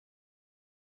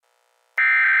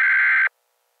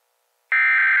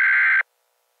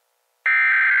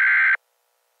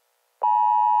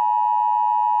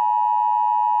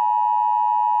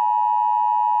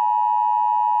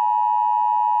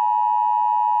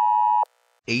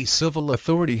A civil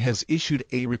authority has issued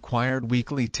a required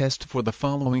weekly test for the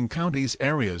following counties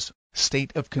areas: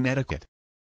 State of Connecticut,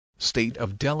 State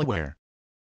of Delaware,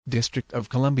 District of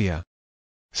Columbia,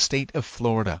 State of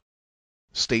Florida,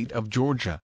 State of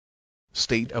Georgia,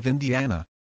 State of Indiana,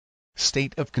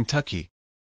 State of Kentucky,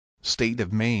 State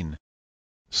of Maine,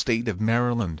 State of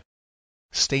Maryland,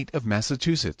 State of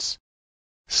Massachusetts,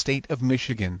 State of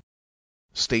Michigan,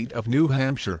 State of New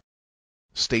Hampshire,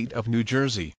 State of New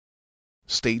Jersey,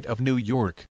 State of New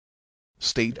York,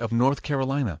 State of North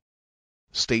Carolina,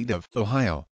 State of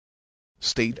Ohio,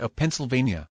 State of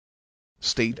Pennsylvania,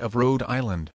 State of Rhode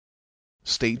Island,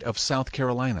 State of South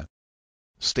Carolina,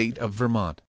 State of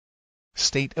Vermont,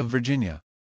 State of Virginia,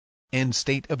 and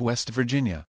State of West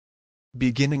Virginia.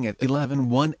 Beginning at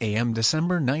 11:01 a.m.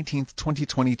 December 19,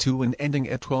 2022 and ending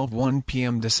at 12:01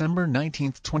 p.m. December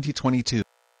 19, 2022.